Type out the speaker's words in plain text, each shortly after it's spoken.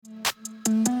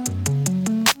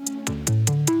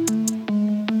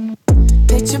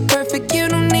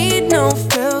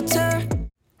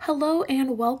Hello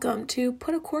and welcome to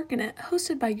Put a Cork in It,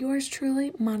 hosted by yours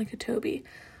truly, Monica Toby,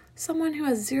 someone who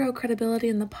has zero credibility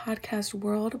in the podcast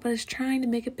world but is trying to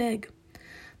make it big.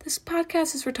 This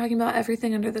podcast is for talking about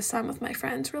everything under the sun with my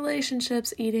friends,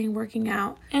 relationships, eating, working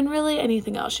out, and really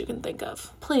anything else you can think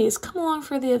of. Please come along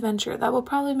for the adventure that will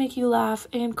probably make you laugh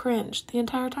and cringe the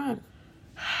entire time.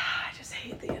 I just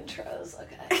hate the intros,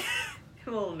 okay.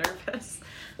 I'm a little nervous.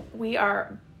 We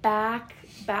are back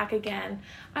again.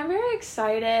 I'm very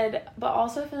excited, but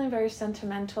also feeling very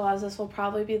sentimental, as this will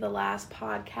probably be the last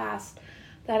podcast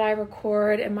that I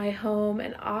record in my home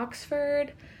in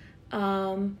Oxford.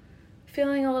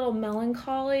 Feeling a little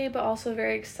melancholy, but also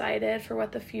very excited for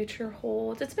what the future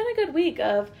holds. It's been a good week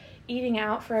of eating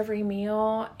out for every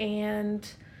meal and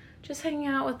just hanging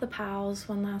out with the pals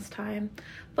one last time.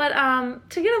 But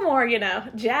to get a more,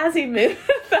 jazzy mood,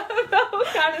 that was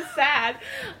kind of sad.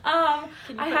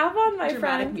 I have on my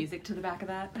dramatic music to the back of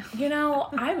that.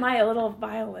 I might a little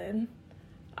violin.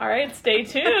 All right, stay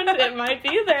tuned. It might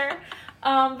be there.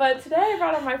 But today I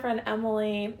brought on my friend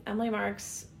Emily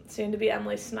Marks, soon to be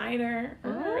Emily Snyder.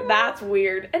 That's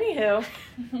weird. Anywho,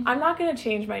 I'm not going to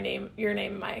change your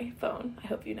name in my phone. I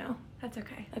hope you know. That's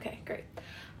okay. Okay, great.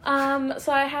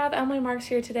 So I have Emily Marks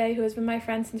here today, who has been my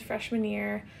friend since freshman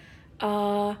year.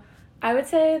 I would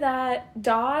say that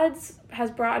Dodds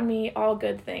has brought me all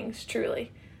good things,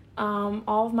 truly.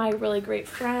 All of my really great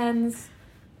friends,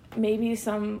 maybe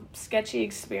some sketchy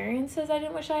experiences I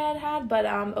didn't wish I had had, but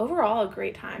overall a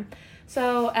great time.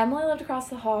 So Emily lived across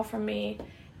the hall from me,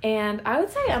 and I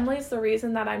would say Emily's the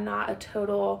reason that I'm not a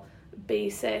total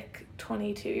basic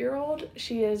 22-year-old.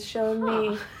 She has shown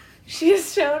me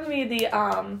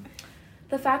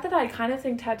the fact that I kind of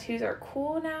think tattoos are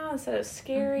cool now instead of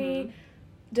scary.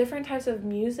 Different types of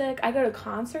music. I go to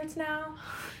concerts now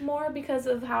more because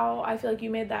of how I feel like you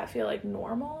made that feel like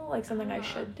normal, like something I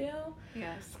should do.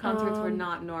 Yes, concerts were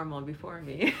not normal before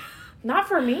me. Not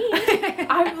for me.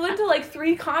 I've been to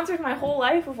 3 concerts my whole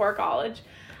life before college.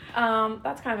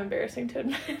 That's kind of embarrassing to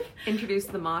admit. Introduce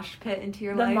the mosh pit into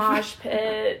your life. The mosh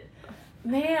pit.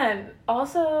 Man,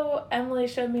 also Emily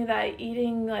showed me that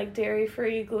eating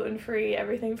dairy-free, gluten-free,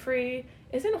 everything-free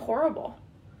isn't horrible.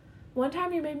 One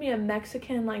time you made me a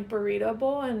Mexican burrito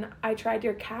bowl, and I tried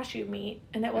your cashew meat,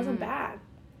 and it wasn't bad.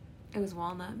 It was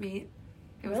walnut meat.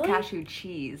 It was Really? cashew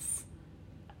cheese.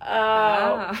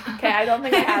 Oh. Okay, I don't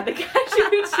think I had the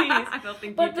cashew cheese. I don't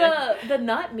think but you did. the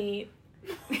nut meat.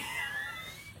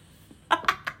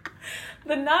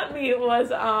 The nut meat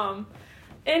was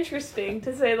interesting,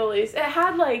 to say the least. It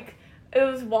had it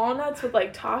was walnuts with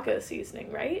taco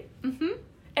seasoning, right? Mm-hmm.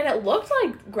 And it looked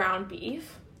like ground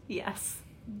beef. Yes.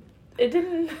 It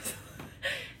didn't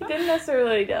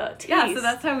necessarily taste. Yeah, so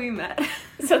that's how we met.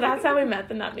 So that's how we met,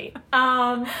 the nut meat.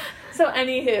 So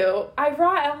anywho, I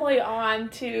brought Emily on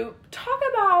to talk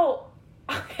about,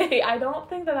 okay, I don't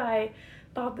think that I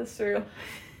thought this through.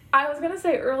 I was going to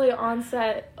say early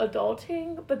onset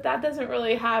adulting, but that doesn't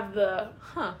really have the,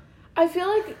 I feel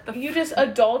like you just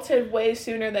adulted way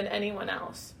sooner than anyone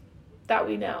else that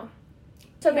we know.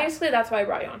 So basically that's why I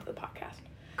brought you onto the podcast.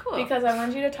 Cool. Because I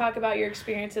wanted you to talk about your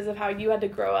experiences of how you had to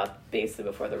grow up basically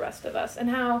before the rest of us, and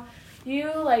how you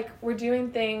were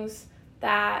doing things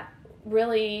that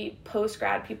really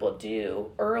post-grad people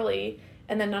do early,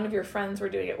 and then none of your friends were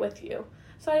doing it with you.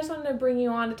 So I just wanted to bring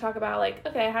you on to talk about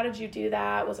okay, how did you do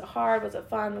that? Was it hard? Was it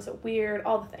fun? Was it weird?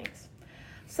 All the things.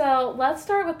 So let's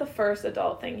start with the first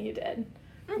adult thing you did.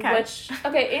 Okay.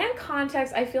 And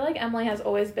context, I feel like Emily has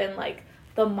always been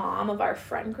the mom of our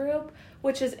friend group,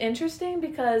 which is interesting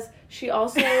because she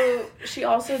also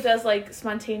does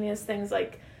spontaneous things,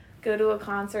 go to a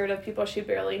concert of people she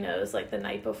barely knows the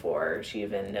night before she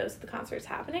even knows the concert's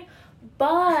happening.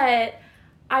 But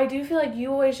I do feel like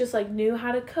you always just knew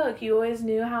how to cook. You always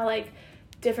knew how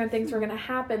different things were gonna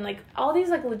happen. All these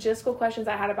logistical questions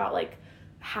I had about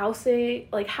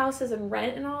houses and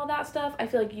rent and all that stuff, I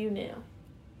feel like you knew.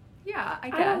 Yeah, I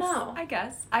guess. I don't know. I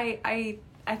guess.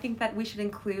 I think that we should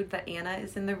include that Anna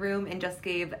is in the room and just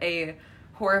gave a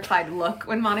horrified look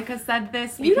when Monica said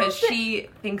this because she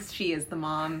thinks she is the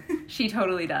mom. She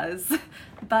totally does.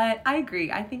 But I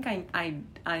agree. I think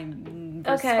I'm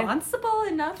responsible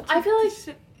enough to, I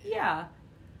feel yeah.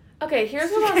 Okay, here's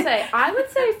what I'll say. I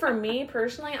would say for me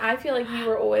personally, I feel like you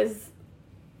were always,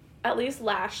 at least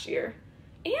last year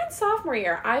and sophomore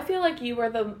year, I feel like you were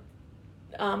the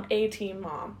A-team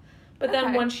mom. But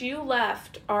then once you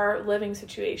left our living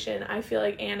situation, I feel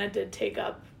like Anna did take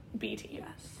up B team.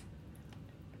 Yes.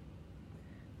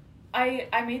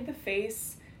 I made the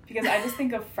face because I just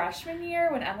think of freshman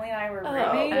year when Emily and I were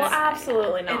roommates. Well,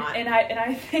 absolutely not. And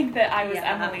I think that I was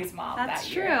Emily's mom that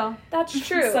year. That's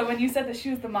true. So when you said that she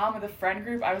was the mom of the friend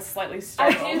group, I was slightly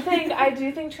startled. I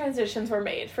do think transitions were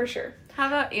made, for sure. How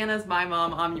about Anna's my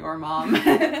mom, I'm your mom?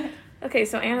 Okay,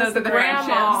 so Anna's Those the are the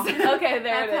grandma. friendships. Okay, there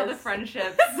That's it is. how the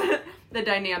friendships, the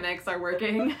dynamics are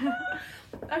working.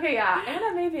 Okay, yeah,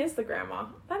 Anna maybe is the grandma.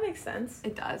 That makes sense.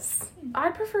 It does.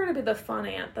 I'd prefer to be the fun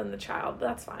aunt than the child, but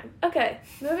that's fine. Okay,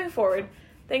 moving forward.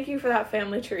 Thank you for that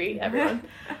family tree, everyone.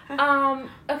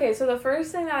 Okay, so the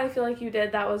first thing that I feel like you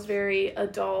did that was very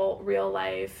adult, real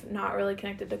life, not really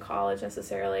connected to college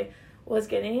necessarily, was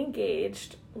getting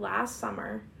engaged last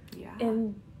summer. Yeah.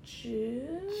 In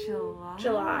June?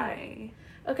 July.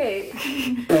 Okay.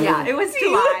 Yeah, it was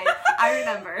July. I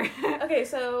remember. Okay,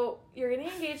 so you're getting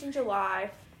engaged in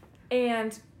July,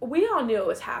 and we all knew it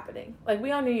was happening. Like,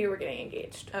 we all knew you were getting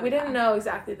engaged. We didn't know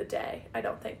exactly the day, I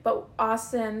don't think. But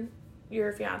Austin,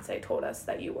 your fiance, told us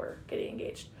that you were getting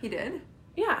engaged. He did?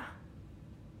 Yeah.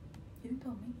 He didn't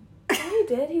tell me. Yeah, he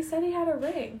did. He said he had a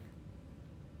ring.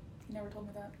 He never told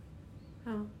me that.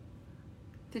 Oh.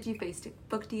 Did you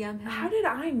Facebook DM him? How did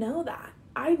I know that?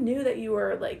 I knew that you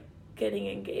were, like, getting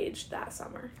engaged that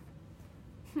summer.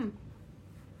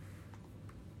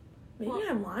 Maybe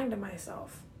I'm lying to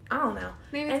myself. I don't know.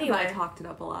 Maybe it's because I talked it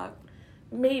up a lot.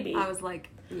 Maybe. I was like,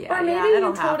 yeah, or maybe yeah, you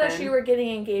it'll told happen. us you were getting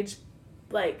engaged,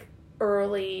 like,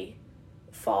 early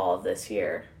fall of this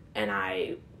year, and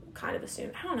I kind of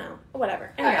assumed. I don't know.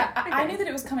 Whatever. Anyway, I knew that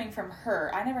it was coming from her.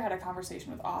 I never had a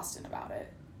conversation with Austin about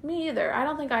it. Me either. I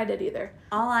don't think I did either.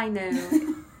 All I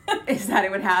knew is that it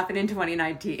would happen in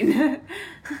 2019.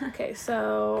 Okay,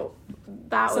 so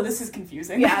that was... So this is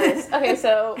confusing. Yeah, it is. Okay,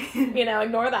 so,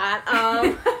 ignore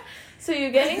that. So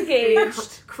you get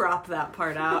engaged. Crop that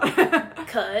part out.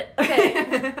 Cut.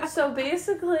 Okay, so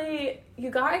basically,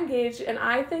 you got engaged, and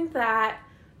I think that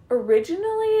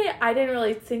originally, I didn't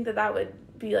really think that would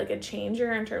be, like, a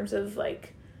changer in terms of,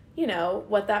 like,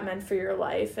 what that meant for your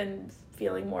life and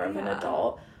feeling more of an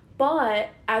adult. But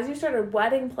as you started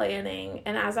wedding planning,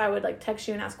 and as I would, like, text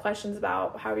you and ask questions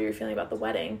about how you were feeling about the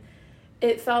wedding,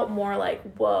 it felt more like,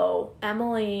 whoa,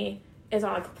 Emily is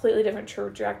on a completely different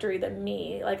trajectory than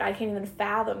me. Like, I can't even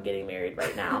fathom getting married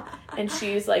right now. And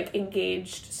she's, like,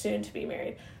 engaged, soon to be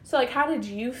married. So, like, how did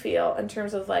you feel in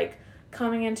terms of, like,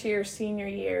 coming into your senior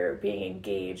year, being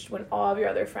engaged when all of your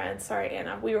other friends, sorry,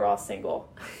 Anna, we were all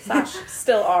single, /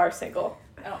 still are single.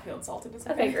 I don't feel insulted. It's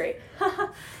Okay, great.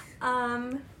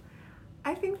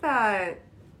 I think that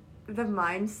the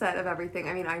mindset of everything,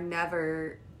 I mean, I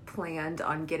never planned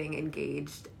on getting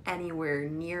engaged anywhere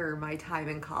near my time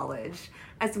in college.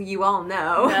 As you all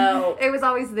know, No. It was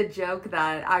always the joke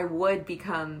that I would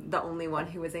become the only one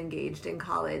who was engaged in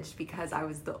college because I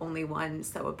was the only one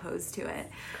so opposed to it.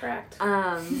 Correct.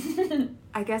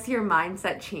 I guess your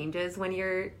mindset changes when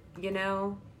you're,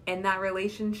 in that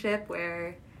relationship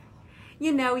where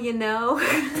you know,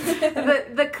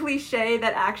 the cliche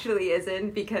that actually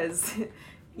isn't because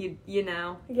you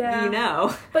know.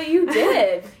 But you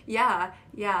did. Yeah.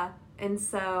 And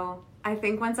so I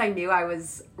think once I knew I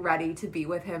was ready to be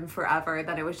with him forever,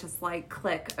 then it was just like,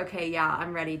 click, okay, yeah,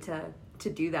 I'm ready to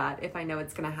do that. If I know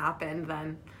it's going to happen,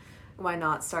 then why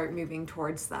not start moving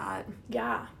towards that?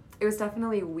 Yeah. It was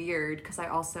definitely weird because I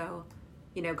also,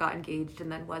 got engaged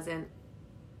and then wasn't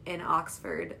in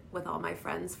Oxford with all my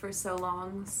friends for so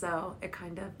long. So it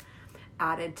kind of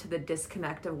added to the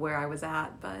disconnect of where I was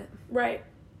at, but... Right.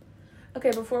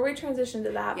 Okay, before we transition to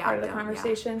that part of the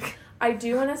conversation, I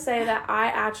do want to say that I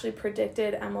actually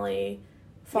predicted Emily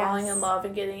falling in love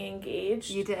and getting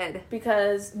engaged. You did.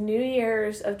 Because New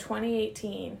Year's of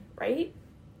 2018, right?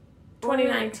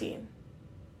 2019.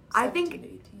 I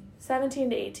think... 17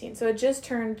 to 18. So it just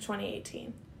turned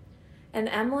 2018. And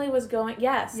Emily was going...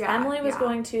 Yes, Emily was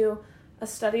going to a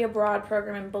study abroad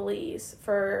program in Belize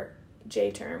for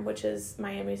J-term, which is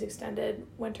Miami's extended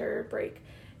winter break.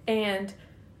 And...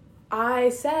 I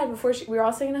said before we were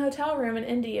all sitting in a hotel room in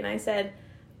Indy, and I said,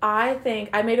 I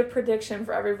made a prediction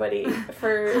for everybody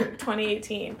for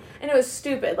 2018. And it was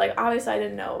stupid. Like, obviously I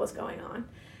didn't know what was going on.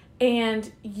 And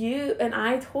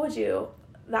I told you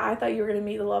that I thought you were going to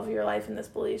meet the love of your life in this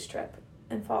Belize trip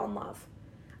and fall in love.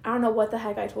 I don't know what the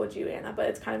heck I told you, Anna, but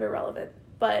it's kind of irrelevant.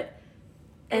 But...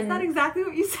 Is that exactly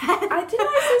what you said? Didn't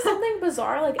I say something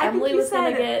bizarre? Like, Emily was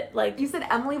going to get, like... You said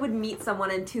Emily would meet someone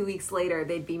and 2 weeks later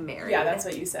they'd be married. Yeah, that's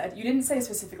what you said. You didn't say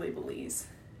specifically Belize.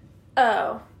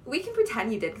 Oh. We can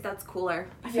pretend you did, because that's cooler.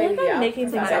 I feel like I'm making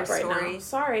things up right now.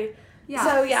 Sorry. Yeah.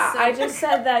 So, I just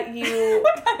said that you...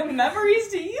 What kind of memories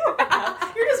do you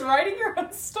have? You're just writing your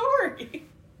own story.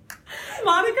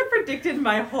 Monica predicted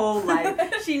my whole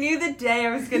life. She knew the day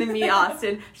I was going to meet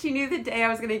Austin. She knew the day I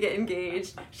was going to get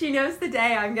engaged. She knows the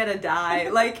day I'm going to die.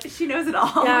 Like, she knows it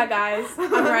all. Yeah, guys.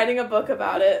 I'm writing a book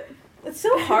about it. It's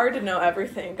so hard to know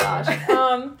everything, gosh.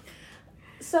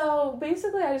 So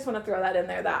basically, I just want to throw that in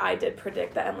there that I did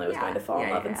predict that Emily was going to fall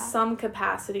in love in some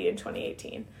capacity in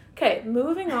 2018. Okay,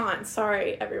 moving on.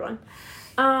 Sorry, everyone.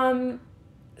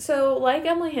 So like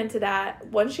Emily hinted at,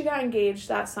 once she got engaged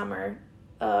that summer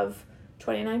of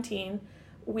 2019,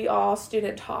 we all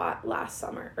student taught last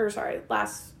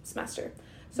semester.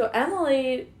 So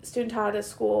Emily student taught at a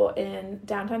school in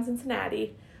downtown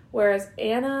Cincinnati, whereas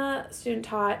Anna student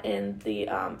taught in the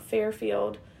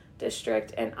Fairfield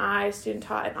district, and I student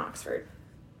taught in Oxford.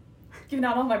 Giving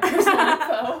out all my personal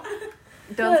info.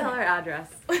 Don't tell our address.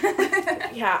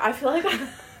 Yeah, I feel like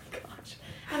gosh.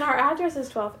 And our address is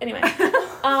 12. Anyway.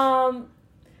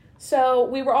 So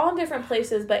we were all in different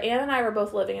places, but Anna and I were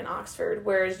both living in Oxford,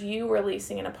 whereas you were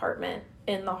leasing an apartment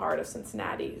in the heart of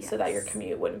Cincinnati so that your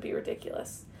commute wouldn't be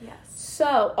ridiculous. Yes.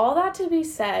 So, all that to be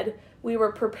said, we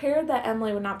were prepared that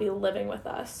Emily would not be living with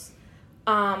us.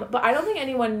 But I don't think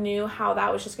anyone knew how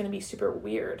that was just going to be super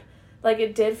weird. Like,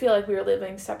 it did feel like we were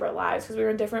living separate lives because we were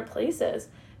in different places.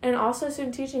 And also,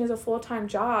 student teaching is a full-time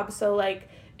job, so, like,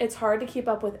 it's hard to keep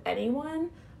up with anyone,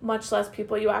 much less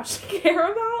people you actually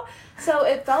care about. So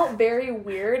it felt very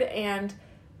weird, and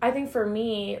I think for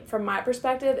me, from my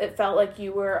perspective, it felt like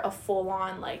you were a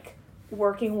full-on, like,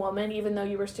 working woman, even though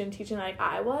you were student teaching like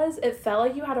I was. It felt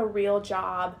like you had a real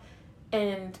job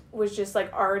and was just,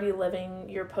 like, already living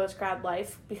your post-grad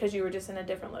life because you were just in a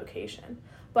different location.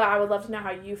 But I would love to know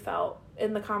how you felt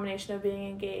in the combination of being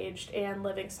engaged and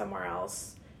living somewhere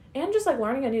else and just, like,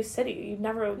 learning a new city. You've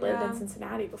never lived in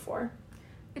Cincinnati before.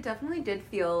 It definitely did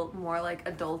feel more like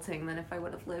adulting than if I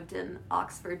would have lived in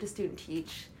Oxford to student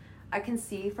teach. I can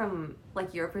see from,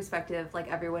 like, your perspective, like,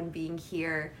 everyone being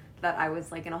here, that I was,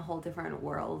 like, in a whole different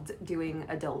world doing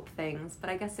adult things, but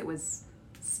I guess it was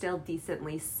still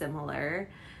decently similar.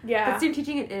 Yeah. But student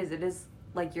teaching, it is,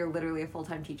 like, you're literally a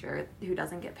full-time teacher who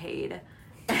doesn't get paid.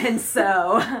 And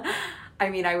so, I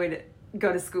mean, I would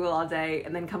go to school all day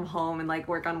and then come home and, like,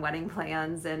 work on wedding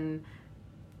plans and,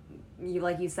 you,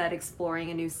 like you said, exploring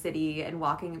a new city and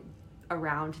walking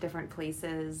around to different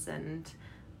places and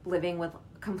living with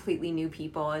completely new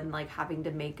people and, like, having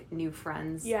to make new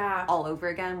friends all over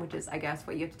again, which is, I guess,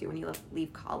 what you have to do when you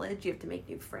leave college. You have to make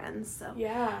new friends. So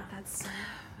that's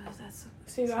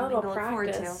so you got a little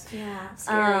practice. Yeah,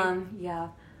 scary. Yeah.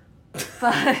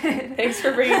 But thanks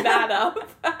for bringing that up.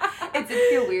 It did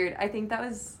feel weird. I think that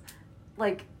was,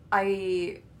 like,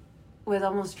 I was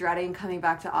almost dreading coming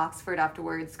back to Oxford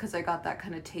afterwards because I got that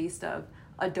kind of taste of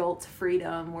adult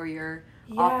freedom where you're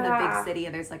off in a big city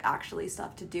and there's, like, actually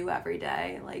stuff to do every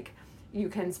day. Like, you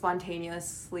can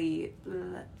spontaneously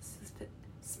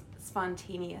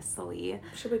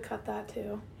Should we cut that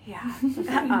too? Yeah.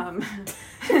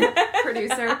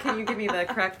 Producer, can you give me the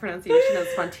correct pronunciation of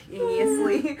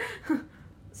spontaneously?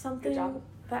 Something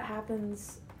that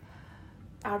happens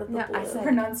out of the blue. I said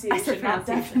pronunciation, not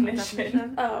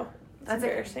definition. Oh, that's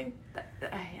embarrassing.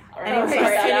 Yeah. All right,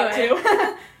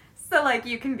 anyway. So, like,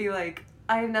 you can be like,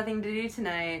 I have nothing to do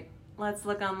tonight. Let's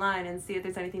look online and see if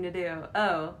there's anything to do.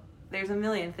 Oh, there's a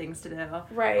million things to do.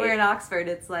 Right. Where in Oxford,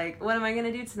 it's like, what am I going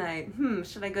to do tonight?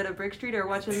 Should I go to Brick Street or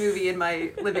watch a movie in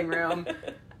my living room?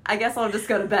 I guess I'll just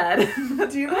go to bed.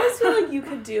 Do you guys feel like you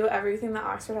could do everything that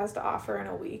Oxford has to offer in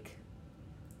a week?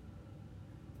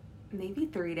 Maybe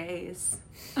 3 days.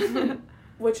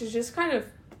 Which is just kind of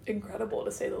incredible,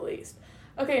 to say the least.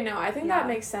 Okay, no, I think that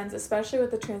makes sense, especially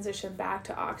with the transition back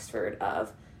to Oxford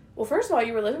of, well, first of all,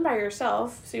 you were living by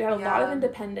yourself, so you had a lot of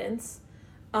independence,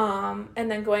 and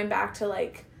then going back to,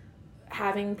 like,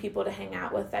 having people to hang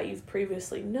out with that you've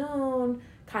previously known,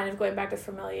 kind of going back to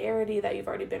familiarity that you've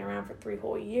already been around for 3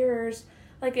 whole years.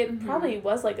 Like, it probably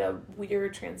was, like, a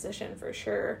weird transition for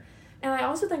sure. And I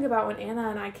also think about when Anna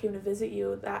and I came to visit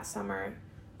you that summer,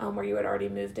 where you had already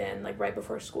moved in, like, right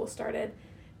before school started,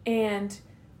 and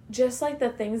just, like, the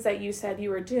things that you said you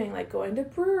were doing, like going to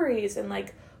breweries and,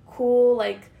 like, cool,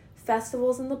 like,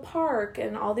 festivals in the park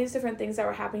and all these different things that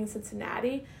were happening in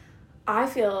Cincinnati, I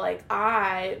feel like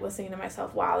I was thinking to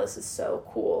myself, wow, this is so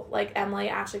cool. Like, Emily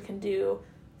actually can do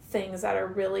things that are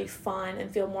really fun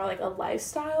and feel more like a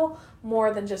lifestyle,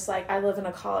 more than just, like, I live in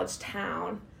a college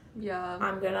town. Yeah.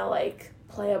 I'm gonna, like,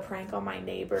 play a prank on my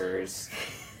neighbors,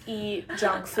 eat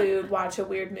junk food, watch a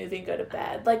weird movie, and go to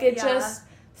bed. Like, it just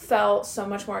felt so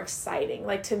much more exciting.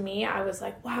 Like, to me, I was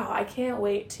like, wow, I can't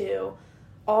wait to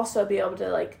also be able to,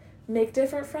 like, make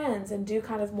different friends and do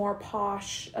kind of more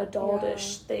posh,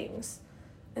 adultish things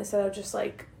instead of just,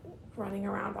 like, running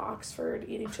around Oxford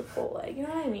eating Chipotle. You know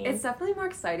what I mean? It's definitely more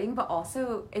exciting, but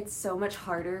also it's so much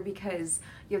harder because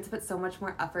you have to put so much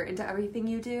more effort into everything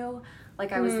you do.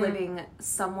 Like, I was living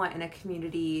somewhat in a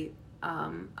community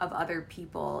of other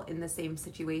people in the same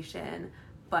situation,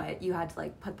 but you had to,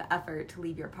 like, put the effort to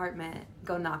leave your apartment,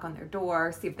 go knock on their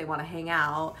door, see if they want to hang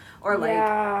out, or,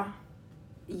 like,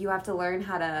 you have to learn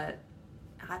how to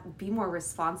be more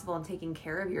responsible and taking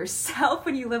care of yourself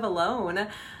when you live alone.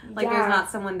 Like, there's not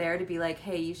someone there to be like,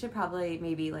 hey, you should probably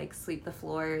maybe, like, sweep the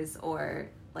floors or,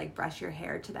 like, brush your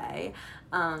hair today.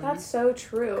 That's so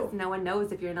true. No one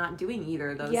knows if you're not doing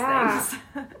either of those things.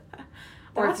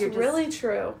 Or that's if you're really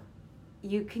true.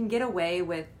 You can get away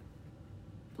with,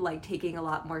 like, taking a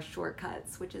lot more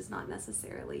shortcuts, which is not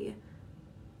necessarily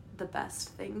the best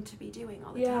thing to be doing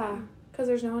all the time. Yeah, because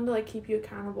there's no one to, like, keep you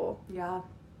accountable. Yeah.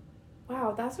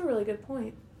 Wow, that's a really good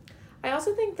point. I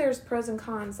also think there's pros and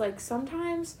cons. Like,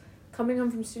 sometimes coming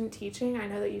home from student teaching, I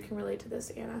know that you can relate to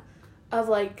this, Anna, of,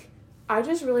 like, I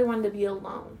just really wanted to be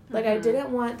alone. Like, I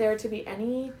didn't want there to be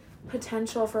any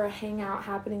potential for a hangout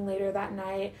happening later that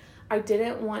night. I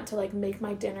didn't want to, like, make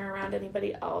my dinner around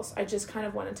anybody else. I just kind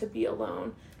of wanted to be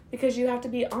alone. Because you have to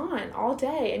be on all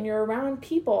day, and you're around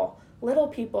people, little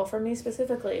people, for me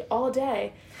specifically, all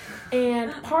day.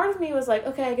 And part of me was like,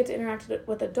 okay, I get to interact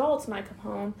with adults when I come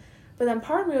home. But then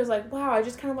part of me was like, wow, I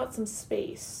just kind of want some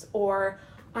space. Or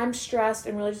I'm stressed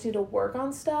and really just need to work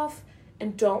on stuff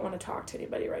and don't want to talk to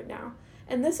anybody right now.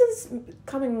 And this is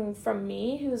coming from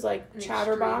me, who's, like, an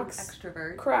chatterbox.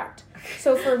 Extrovert. Correct.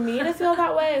 So for me to feel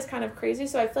that way is kind of crazy.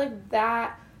 So I feel like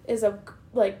that is a,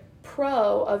 like,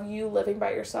 pro of you living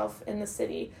by yourself in the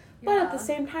city. But at the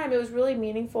same time, it was really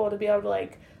meaningful to be able to,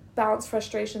 like, bounce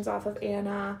frustrations off of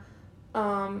Anna,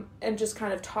 and just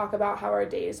kind of talk about how our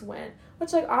days went.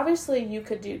 Which, like, obviously you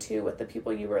could do, too, with the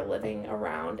people you were living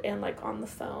around and, like, on the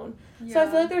phone. Yeah. So I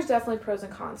feel like there's definitely pros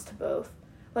and cons to both.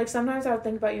 Like, sometimes I would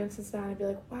think about you in Cincinnati and be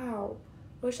like, wow,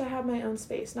 I wish I had my own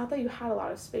space. Not that you had a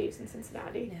lot of space in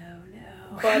Cincinnati.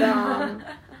 No. But,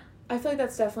 I feel like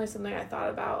that's definitely something I thought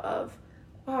about of,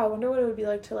 wow, I wonder what it would be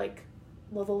like to, like,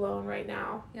 live alone right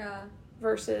now. Yeah.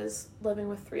 Versus living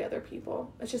with 3 other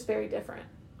people. It's just very different.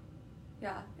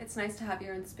 Yeah. It's nice to have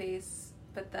your own space,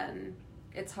 but then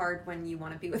it's hard when you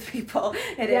want to be with people.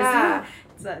 It is.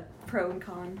 It's a pro and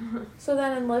con. So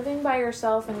then in living by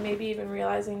yourself and maybe even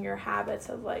realizing your habits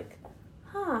of, like,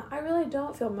 I really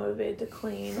don't feel motivated to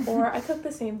clean, or I cook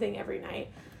the same thing every night.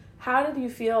 How did you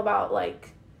feel about, like,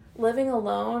 living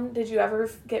alone? Did you ever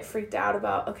get freaked out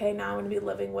about, okay, now I'm going to be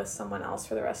living with someone else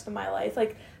for the rest of my life?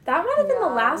 Like, that might have been the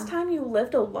last time you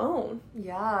lived alone.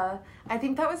 Yeah. I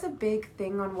think that was a big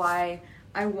thing on why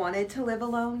I wanted to live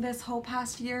alone this whole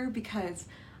past year, because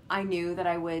I knew that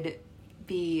I would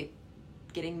be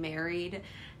getting married,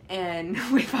 and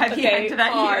by the end of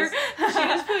that year... She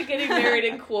just put getting married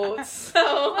in quotes,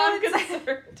 so I'm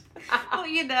concerned. Well,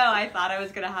 you know, I thought I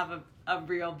was going to have a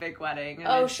real big wedding.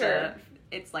 And sure.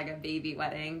 It's like a baby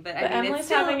wedding, but I mean, Emily's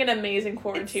still, having an amazing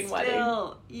quarantine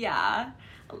wedding. Yeah.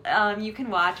 You can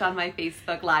watch on my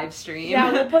Facebook live stream.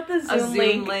 Yeah, we'll put the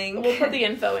Zoom link. We'll put the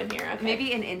info in here. Okay.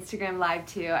 Maybe an Instagram live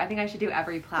too. I think I should do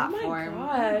every platform. Oh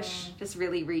my gosh. Just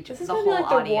really reach the whole audience. This is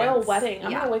going to be like the royal wedding.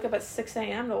 I'm going to wake up at 6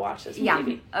 a.m. to watch this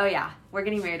movie. Oh yeah. We're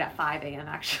getting married at 5 a.m.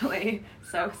 actually.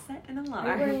 So set an alarm.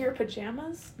 Are you wearing your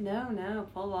pajamas? No.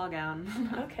 Full ball gown.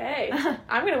 Okay.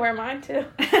 I'm going to wear mine too.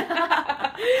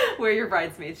 Wear your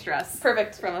bridesmaid's dress.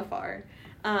 Perfect. From afar.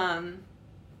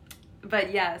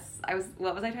 But yes,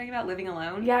 what was I talking about? Living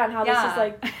alone? Yeah, and how this is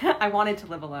like... I wanted to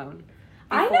live alone.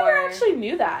 I never actually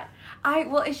knew that.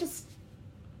 It's just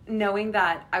knowing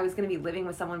that I was going to be living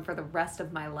with someone for the rest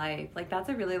of my life. Like, that's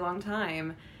a really long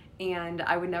time. And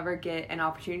I would never get an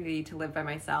opportunity to live by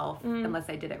myself unless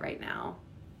I did it right now.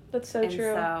 That's so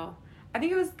true. So, I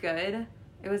think it was good.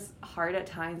 It was hard at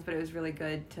times, but it was really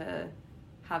good to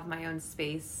have my own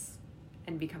space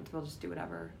and be comfortable, just do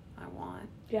whatever I want.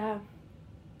 Yeah.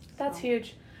 That's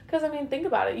huge. Because, I mean, think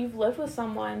about it. You've lived with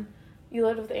someone. You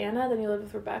lived with Anna, then you lived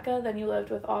with Rebecca, then you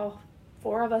lived with all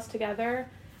 4 of us together,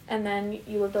 and then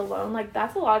you lived alone. Like,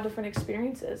 that's a lot of different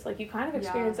experiences. Like, you kind of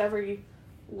experience every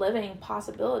living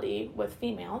possibility with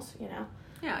females, you know?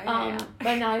 Yeah.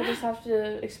 But now you just have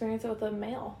to experience it with a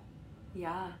male.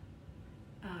 Yeah.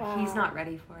 Wow. He's not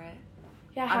ready for it.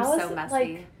 Yeah, I'm so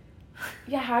messy.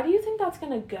 How do you think that's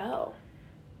going to go?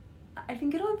 I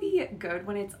think it'll be good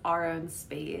when it's our own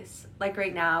space. Like,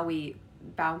 right now, we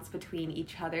bounce between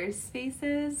each other's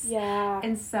spaces. Yeah.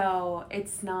 And so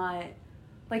it's not,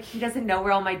 like, he doesn't know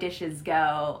where all my dishes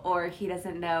go, or he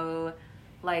doesn't know,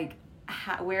 like,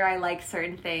 where I like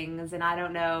certain things, and I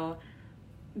don't know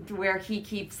where he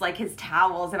keeps, like, his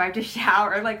towels if I have to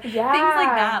shower, like, Yeah. things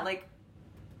like that, like,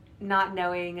 not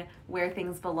knowing where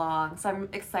things belong. So I'm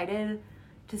excited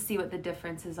to see what the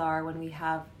differences are when we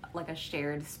have, like, a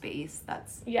shared space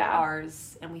that's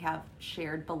ours, and we have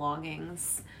shared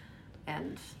belongings,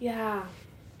 and Yeah.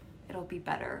 it'll be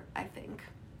better, I think.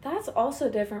 That's also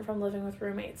different from living with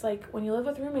roommates. Like, when you live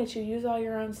with roommates, you use all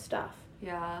your own stuff.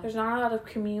 Yeah. There's not a lot of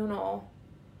communal,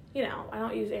 I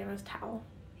don't use Anna's towel.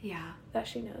 Yeah. That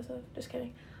she knows of. Just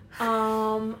kidding.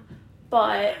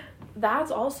 But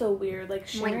that's also weird. Like,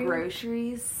 sharing... Like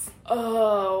groceries.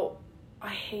 Oh, I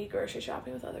hate grocery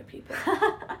shopping with other people.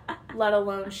 Let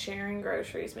alone sharing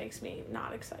groceries makes me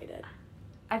not excited.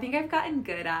 I think I've gotten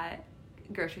good at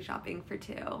grocery shopping for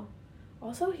two.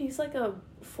 Also, he's like a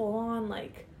full-on,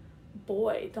 like,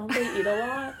 boy. Don't they eat a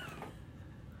lot?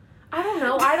 I don't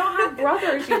know. I don't have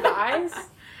brothers, you guys.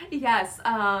 Yes,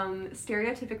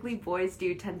 stereotypically boys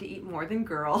do tend to eat more than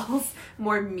girls.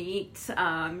 More meat,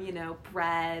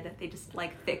 bread. They just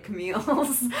like thick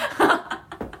meals.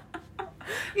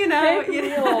 Thick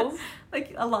meals.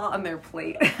 Like a lot on their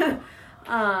plate.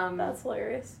 That's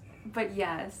hilarious. But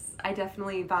yes, I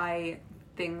definitely buy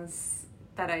things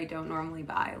that I don't normally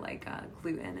buy, like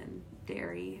gluten and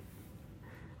dairy.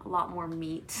 A lot more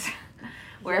meat.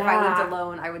 Where if I lived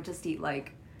alone, I would just eat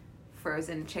like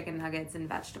frozen chicken nuggets and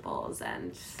vegetables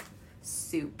and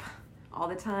soup all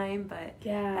the time, but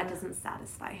that doesn't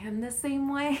satisfy him the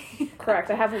same way.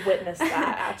 Correct. I have witnessed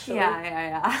that, actually.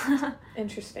 Yeah.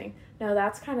 Interesting. No,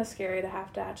 that's kind of scary to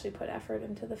have to actually put effort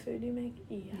into the food you make.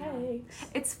 Yikes. Yeah.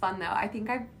 It's fun, though. I think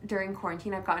during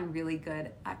quarantine, I've gotten really good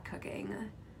at cooking.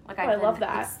 Like, I love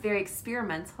that. It's very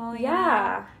experimental,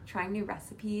 trying new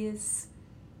recipes.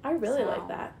 I really like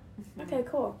that. Mm-hmm. Okay,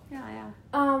 cool.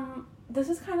 Yeah. This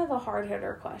is kind of a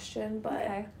hard-hitter question,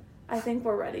 but I think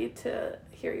we're ready to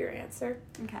hear your answer.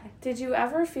 Okay. Did you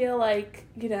ever feel like,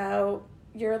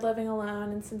 you're living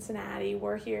alone in Cincinnati,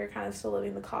 we're here kind of still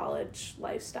living the college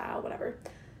lifestyle, whatever.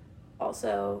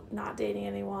 Also, not dating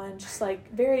anyone, just like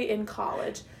very in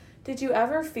college. Did you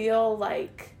ever feel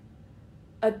like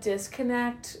a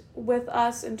disconnect with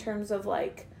us in terms of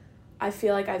like, I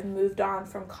feel like I've moved on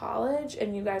from college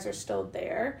and you guys are still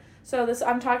there? So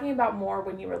I'm talking about more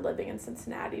when you were living in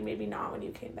Cincinnati, maybe not when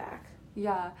you came back.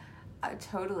 Yeah,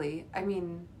 totally. I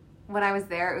mean, when I was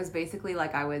there, it was basically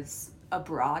like I was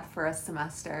abroad for a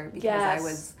semester because I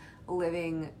was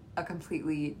living a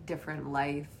completely different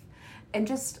life. And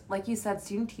just like you said,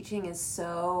 student teaching is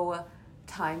so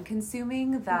time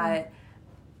consuming that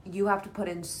you have to put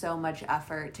in so much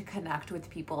effort to connect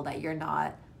with people that you're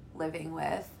not living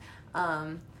with.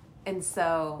 And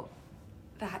so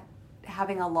that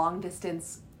having a long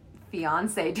distance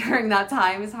fiance during that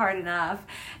time is hard enough.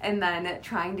 And then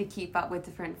trying to keep up with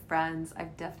different friends,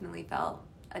 I've definitely felt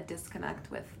a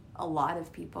disconnect with a lot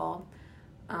of people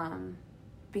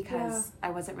because I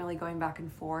wasn't really going back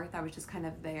and forth. I was just kind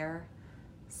of there.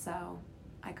 So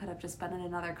I could have just been in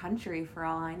another country for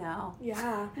all I know.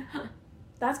 Yeah.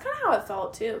 That's kind of how it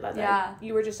felt too. That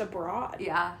you were just abroad.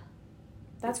 Yeah.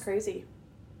 That's crazy.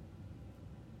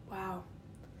 Wow.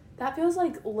 That feels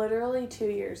like literally 2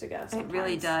 years ago sometimes. It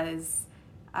really does.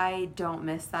 I don't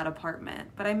miss that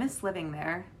apartment, but I miss living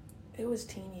there. It was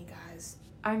teeny, guys.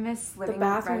 I miss living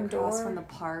right across from the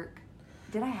park.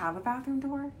 Did I have a bathroom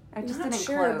door? I just didn't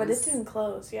close. But it didn't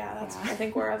close. Yeah, that's I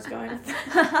think where I was going with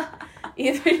that.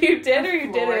 Either you did or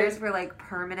you didn't. The floors were like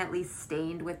permanently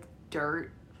stained with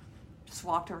dirt. Just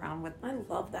walked around with I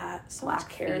love that. So black much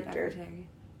character.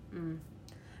 Mm.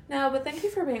 No, but thank you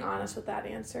for being honest with that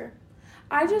answer.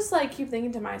 I just like keep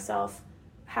thinking to myself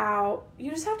how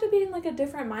you just have to be in like a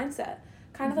different mindset.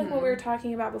 Kind of like what we were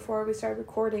talking about before we started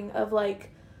recording of like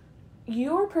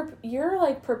you're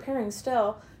like preparing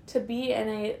still to be in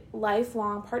a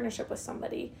lifelong partnership with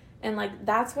somebody. And like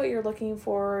that's what you're looking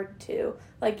forward to.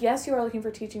 Like yes, you are looking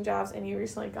for teaching jobs and you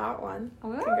recently got one.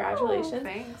 Ooh, congratulations.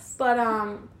 Thanks. But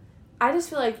I just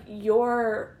feel like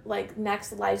your like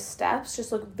next life steps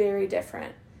just look very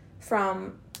different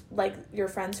from like your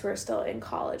friends who are still in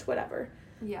college, whatever.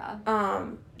 Yeah.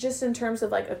 Just in terms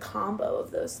of like a combo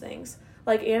of those things.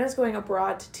 Like Anna's going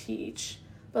abroad to teach,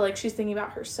 but like she's thinking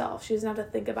about herself. She doesn't have to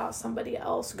think about somebody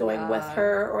else going with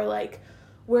her or like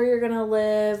where you're gonna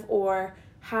live or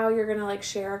how you're gonna like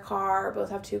share a car or both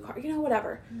have two cars,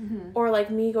 whatever. Or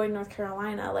like me going to North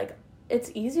Carolina, like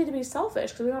it's easy to be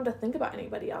selfish because we don't have to think about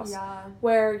anybody else. Yeah.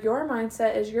 Where your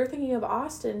mindset is you're thinking of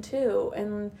Austin too,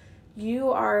 and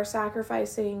you are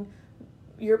sacrificing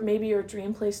maybe your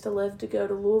dream place to live to go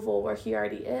to Louisville where he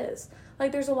already is.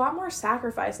 Like there's a lot more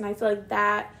sacrifice, and I feel like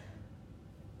that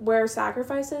where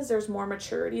sacrifice is, there's more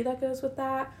maturity that goes with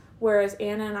that. Whereas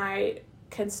Anna and I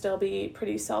can still be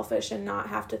pretty selfish and not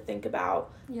have to think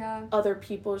about other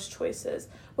people's choices,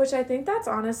 which I think that's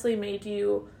honestly made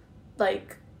you,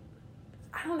 like,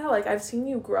 I don't know, like, I've seen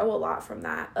you grow a lot from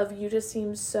that, of you just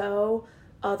seem so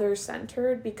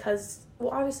other-centered because,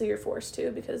 well, obviously you're forced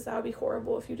to, because that would be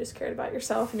horrible if you just cared about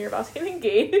yourself and you're about to get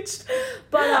engaged,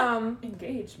 but,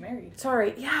 Engaged, married.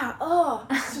 Sorry, yeah, oh,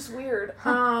 it's just weird,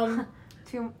 2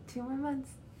 more months.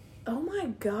 Oh my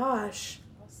gosh.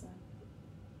 Awesome.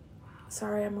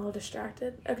 Sorry, I'm a little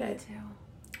distracted. Okay. Me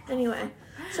too. Anyway,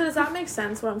 so does that make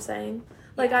sense what I'm saying?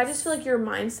 Like, I just feel like your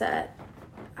mindset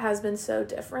has been so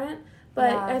different,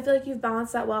 but I feel like you've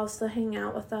balanced that well, still hanging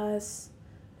out with us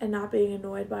and not being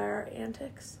annoyed by our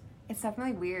antics. It's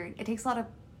definitely weird. It takes a lot of,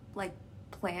 like,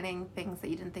 planning things that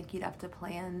you didn't think you'd have to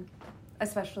plan,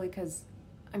 especially because,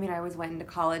 I mean, I always went into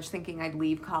college thinking I'd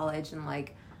leave college and,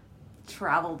 like,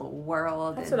 travel the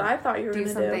world. That's what I thought you were going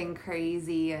to do. Do something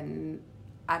crazy and,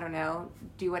 I don't know,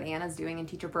 do what Anna's doing and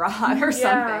teach abroad or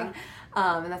something.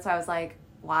 And that's why I was like,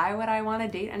 why would I want to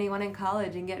date anyone in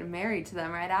college and get married to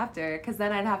them right after? Because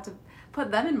then I'd have to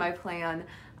put them in my plan.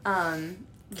 But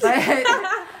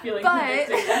Feeling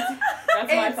convicted.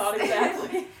 That's my thought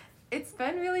exactly. It's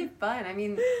been really fun. I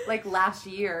mean, like, last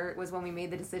year was when we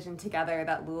made the decision together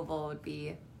that Louisville would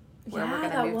be where we're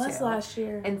going to move to. that was last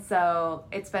year. And so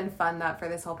it's been fun that for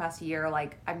this whole past year,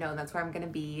 like, I've known that's where I'm going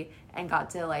to be and got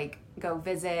to, like, go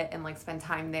visit and, like, spend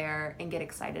time there and get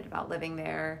excited about living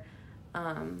there.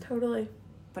 Totally.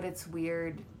 But it's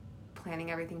weird planning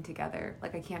everything together.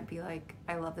 Like, I can't be like,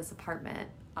 I love this apartment,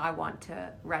 I want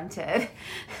to rent it.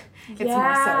 It's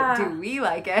more so, do we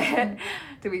like it?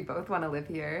 Do we both want to live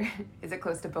here? Is it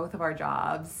close to both of our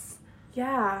jobs?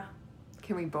 Yeah.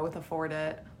 Can we both afford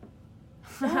it?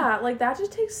 Yeah, like, that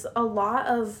just takes a lot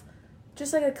of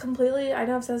just, like, a completely, I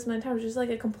know I've said this many times, just, like,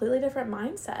 a completely different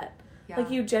mindset. Yeah.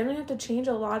 Like, you genuinely have to change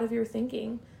a lot of your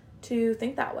thinking to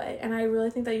think that way, and I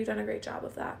really think that you've done a great job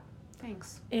of that.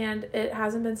 Thanks. And it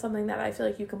hasn't been something that I feel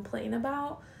like you complain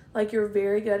about. Like, you're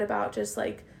very good about just,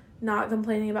 like, not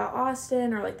complaining about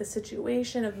Austin or, like, the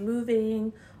situation of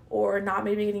moving or not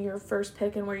maybe getting your first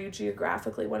pick and where you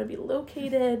geographically want to be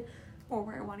located. Or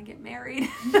where I want to get married.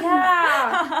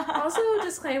 Yeah. Also,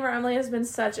 disclaimer, Emily has been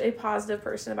such a positive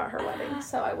person about her wedding,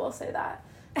 so I will say that.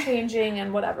 Changing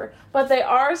and whatever. But they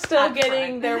are still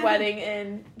getting their wedding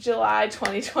in July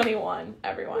 2021,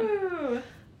 everyone. Woo.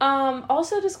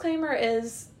 Also, disclaimer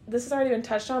is, this has already been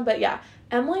touched on, but yeah,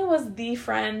 Emily was the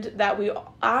friend that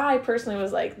I personally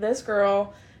was like, this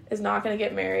girl is not going to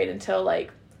get married until,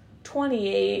 like,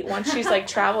 28, once she's, like,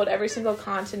 traveled every single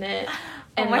continent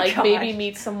and, like, gosh. maybe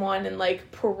meets someone in,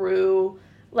 like, Peru.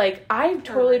 Like, I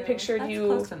totally pictured That's you.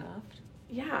 close enough.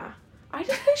 Yeah. I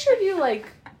just pictured you, like,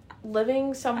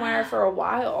 living somewhere for a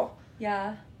while.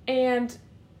 Yeah. And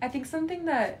I think something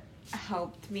that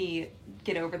helped me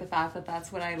get over the fact that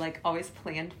that's what I, like, always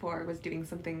planned for, was doing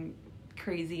something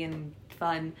crazy and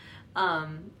fun,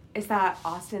 is that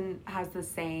Austin has the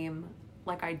same,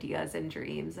 like, ideas and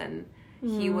dreams, and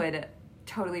he would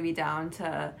totally be down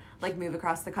to, like, move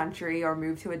across the country or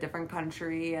move to a different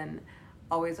country, and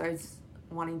always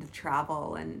wanting to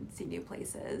travel and see new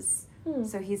places.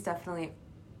 So he's definitely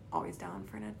always down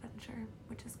for an adventure,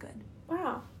 which is good.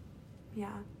 wow. Yeah.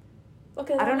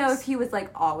 Okay. I don't know if he was,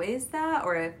 like, always that,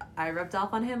 or if I rubbed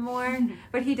off on him more,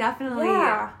 but he definitely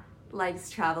likes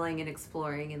traveling and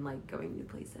exploring and, like, going new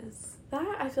places.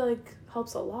 That, I feel like,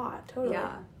 helps a lot. Totally.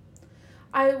 Yeah.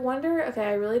 I wonder, okay,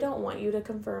 I really don't want you to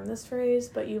confirm this phrase,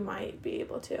 but you might be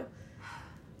able to.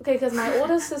 Okay, because my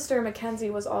oldest sister, Mackenzie,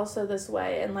 was also this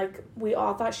way, and, like, we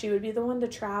all thought she would be the one to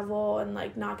travel and,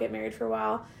 like, not get married for a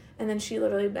while, and then she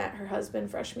literally met her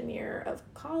husband freshman year of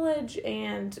college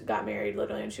and got married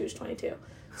literally when she was 22.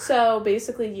 So,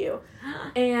 basically you.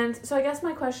 And so I guess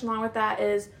my question along with that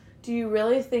is, do you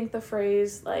really think the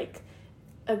phrase, like,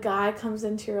 a guy comes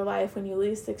into your life when you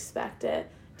least expect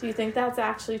it, do you think that's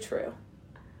actually true?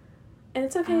 And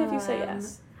it's okay if you say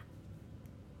yes.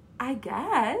 I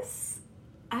guess.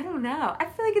 I don't know. I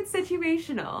feel like it's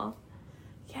situational.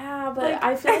 Yeah, but Like,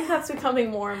 I feel like that's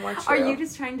becoming more and more true. Are you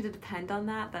just trying to depend on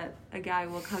that a guy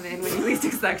will come in when you least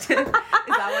expect it? Is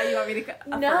that why you want me to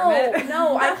affirm it?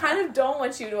 No, I kind of don't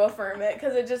want you to affirm it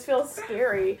because it just feels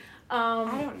scary.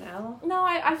 I don't know. No,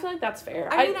 I feel like that's fair.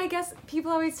 I mean, I guess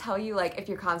people always tell you, like, if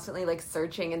you're constantly, like,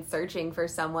 searching and searching for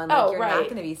someone, like, you're not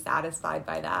going to be satisfied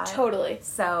by that. Totally.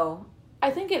 So I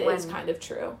think it is kind of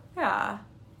true. Yeah.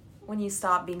 When you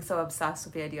stop being so obsessed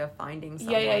with the idea of finding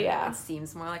someone, yeah. it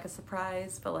seems more like a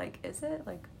surprise, but, like, is it?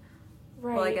 Like,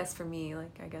 right. Well, I guess for me,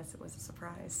 like, I guess it was a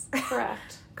surprise.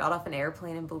 Correct. Got off an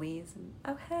airplane in Belize and,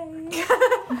 oh, hey.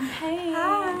 Hey.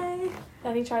 Hi.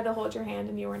 Then he tried to hold your hand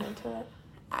and you weren't into it.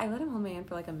 I let him hold my hand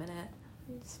for like a minute.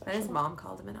 Then his mom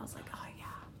called him and I was like, oh yeah.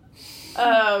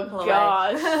 Oh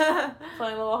gosh.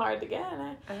 Playing a little hard to get.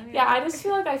 Yeah, I just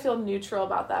feel like I feel neutral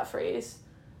about that phrase.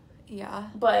 Yeah.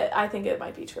 But I think it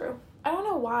might be true. I don't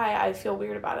know why I feel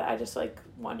weird about it. I just like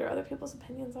wonder other people's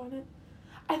opinions on it.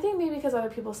 I think maybe because other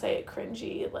people say it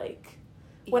cringy, like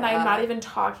when I'm not even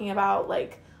talking about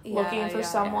like looking for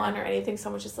someone or anything,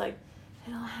 someone's just like,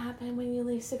 it'll happen when you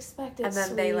least expect it, and then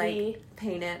sweetie. they like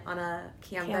paint it on a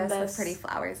canvas with pretty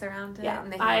flowers around it,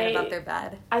 and they hang it above their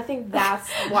bed. I think that's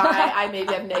why I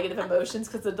maybe have negative emotions,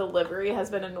 because the delivery has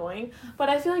been annoying. But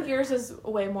I feel like yours is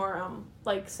way more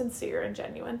like sincere and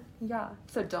genuine. Yeah.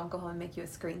 So don't go home and make you a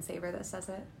screensaver that says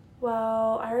it.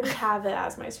 Well, I already have it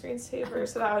as my screensaver,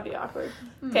 so that would be awkward.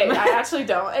 Okay, I actually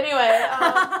don't. Anyway,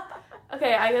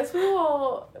 okay, I guess we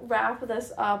will wrap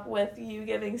this up with you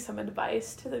giving some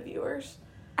advice to the viewers.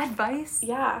 Advice?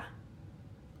 Yeah.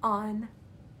 On?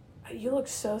 You look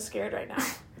so scared right now.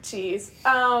 Jeez.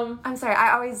 I'm sorry,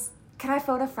 can I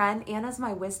phone a friend? Anna's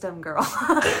my wisdom girl.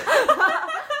 How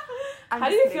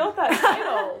do you feel with that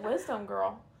title? Wisdom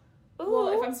girl. Ooh. Well,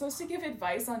 if I'm supposed to give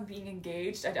advice on being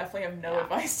engaged, I definitely have no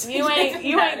advice to you ain't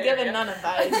giving none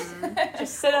advice.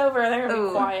 Just sit over there and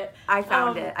be quiet. I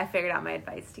found it. I figured out my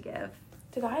advice to give.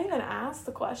 Did I even ask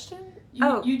the question?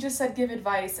 You just said give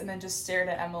advice and then just stared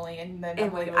at Emily, and then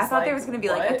Emily was I thought there was going to be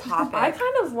like a topic. I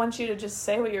kind of want you to just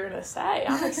say what you're going to say.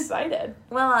 I'm excited.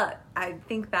 Well, I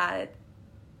think that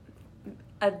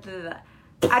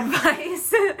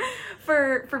advice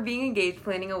for being engaged,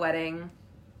 planning a wedding,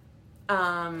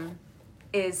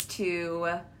 is to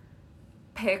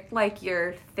pick like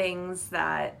your things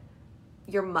that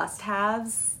your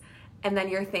must-haves, and then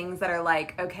your things that are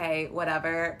like, okay,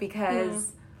 whatever,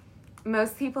 because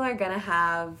most people are gonna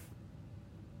have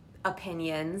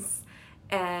opinions,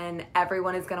 and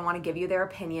everyone is gonna want to give you their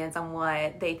opinions on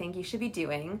what they think you should be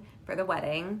doing for the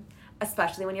wedding,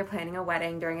 especially when you're planning a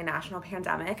wedding during a national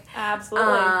pandemic.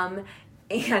 Absolutely.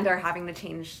 And are having to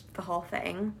change the whole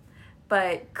thing.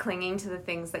 But clinging to the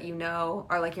things that you know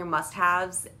are like your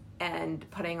must-haves and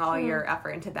putting all your effort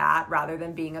into that, rather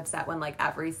than being upset when like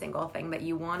every single thing that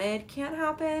you wanted can't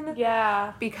happen.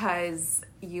 Yeah. Because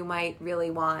you might really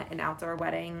want an outdoor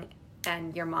wedding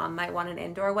and your mom might want an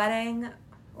indoor wedding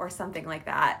or something like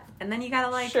that. And then you gotta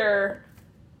like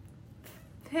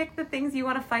pick the things you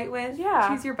want to fight with. Yeah.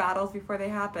 Choose your battles before they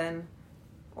happen,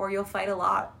 or you'll fight a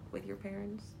lot with your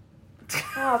parents.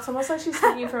 Wow, it's almost like she's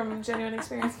speaking from genuine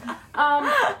experience.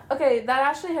 Okay, that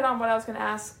actually hit on what I was going to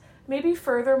ask. Maybe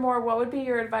furthermore, what would be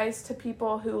your advice to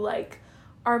people who, like,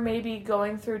 are maybe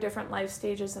going through different life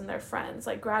stages than their friends,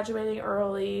 like graduating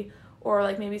early, or,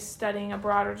 like, maybe studying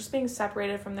abroad, or just being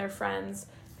separated from their friends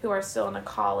who are still in a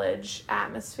college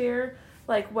atmosphere?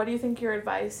 Like, what do you think your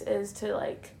advice is to,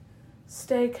 like,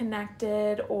 stay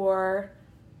connected, or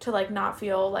to, like, not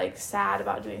feel, like, sad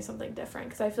about doing something different?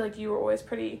 Because I feel like you were always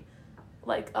pretty,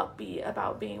 like, upbeat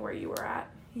about being where you were at.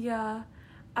 Yeah,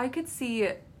 I could see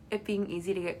it being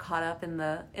easy to get caught up in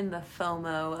the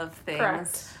FOMO of things.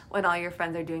 Correct. When all your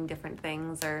friends are doing different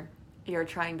things, or you're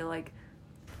trying to like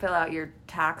fill out your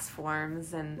tax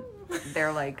forms and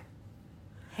they're like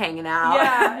hanging out.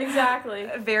 Yeah, exactly.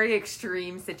 A very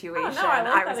extreme situation. Oh, no,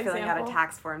 I was filling out a example.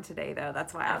 tax form today though.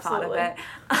 That's why Absolutely. I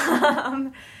thought of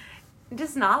it.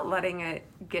 Just not letting it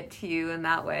get to you in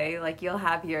that way. Like, you'll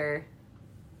have your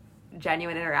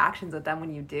genuine interactions with them when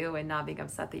you do, and not being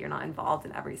upset that you're not involved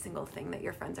in every single thing that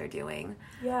your friends are doing.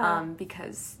 Yeah.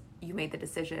 Because you made the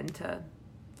decision to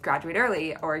graduate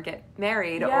early or get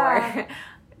married or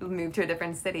move to a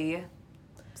different city.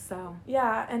 So.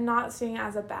 Yeah, and not seeing it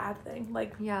as a bad thing.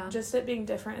 Like, just it being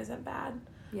different isn't bad.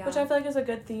 Yeah. Which I feel like is a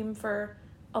good theme for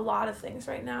a lot of things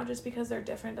right now. Just because they're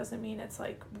different doesn't mean it's,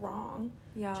 like, wrong.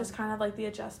 Yeah. Just kind of like the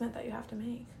adjustment that you have to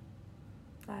make.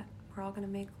 That we're all going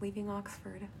to make leaving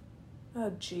Oxford. Oh,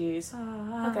 jeez.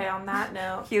 Okay, on that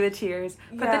note. Cue the cheers.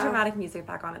 Put the dramatic music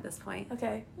back on at this point.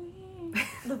 Okay.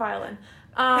 The violin.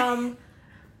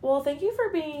 Well, thank you for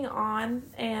being on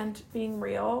and being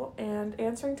real and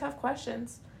answering tough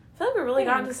questions. I feel like we really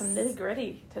got into some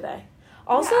nitty-gritty today.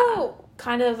 Also,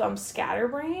 kind of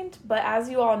scatterbrained, but as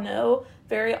you all know,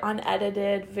 very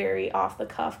unedited, very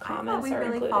off-the-cuff comments are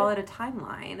included. We really followed a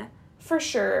timeline. For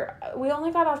sure. We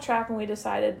only got off track when we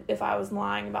decided if I was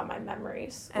lying about my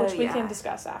memories, which we can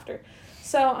discuss after.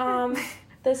 So,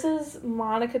 this is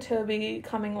Monica Toby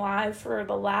coming live for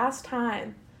the last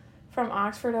time from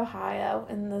Oxford, Ohio,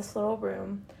 in this little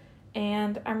room.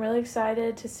 And I'm really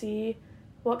excited to see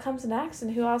what comes next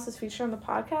and who else is featured on the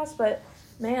podcast. But,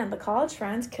 man, the college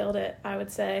friends killed it, I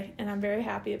would say, and I'm very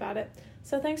happy about it.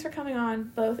 So thanks for coming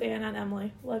on, both Anna and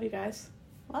Emily. Love you guys.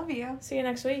 Love you. See you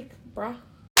next week, brah.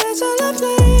 That's all I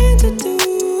plan to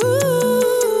do.